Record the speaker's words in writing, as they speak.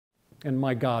And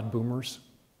my God, boomers,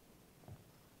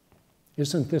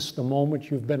 isn't this the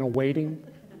moment you've been awaiting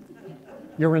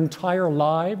your entire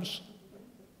lives?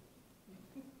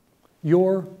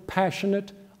 Your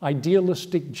passionate,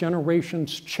 idealistic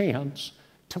generation's chance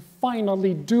to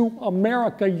finally do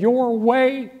America your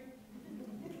way,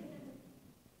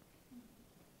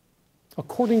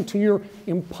 according to your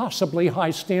impossibly high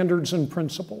standards and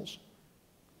principles.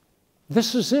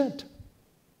 This is it.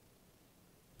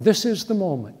 This is the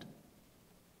moment.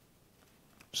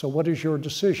 So what is your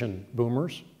decision,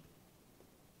 boomers?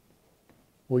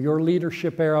 Will your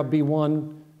leadership era be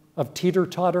one of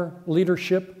teeter-totter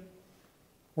leadership,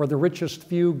 where the richest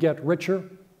few get richer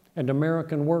and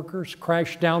American workers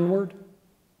crash downward?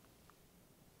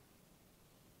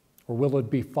 Or will it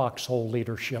be foxhole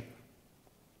leadership?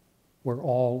 We're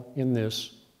all in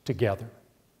this together.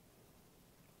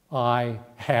 I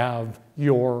have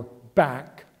your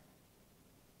back.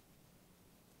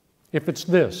 If it's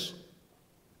this,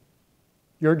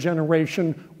 your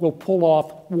generation will pull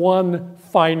off one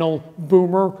final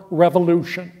boomer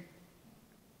revolution,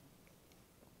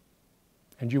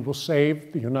 and you will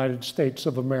save the United States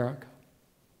of America.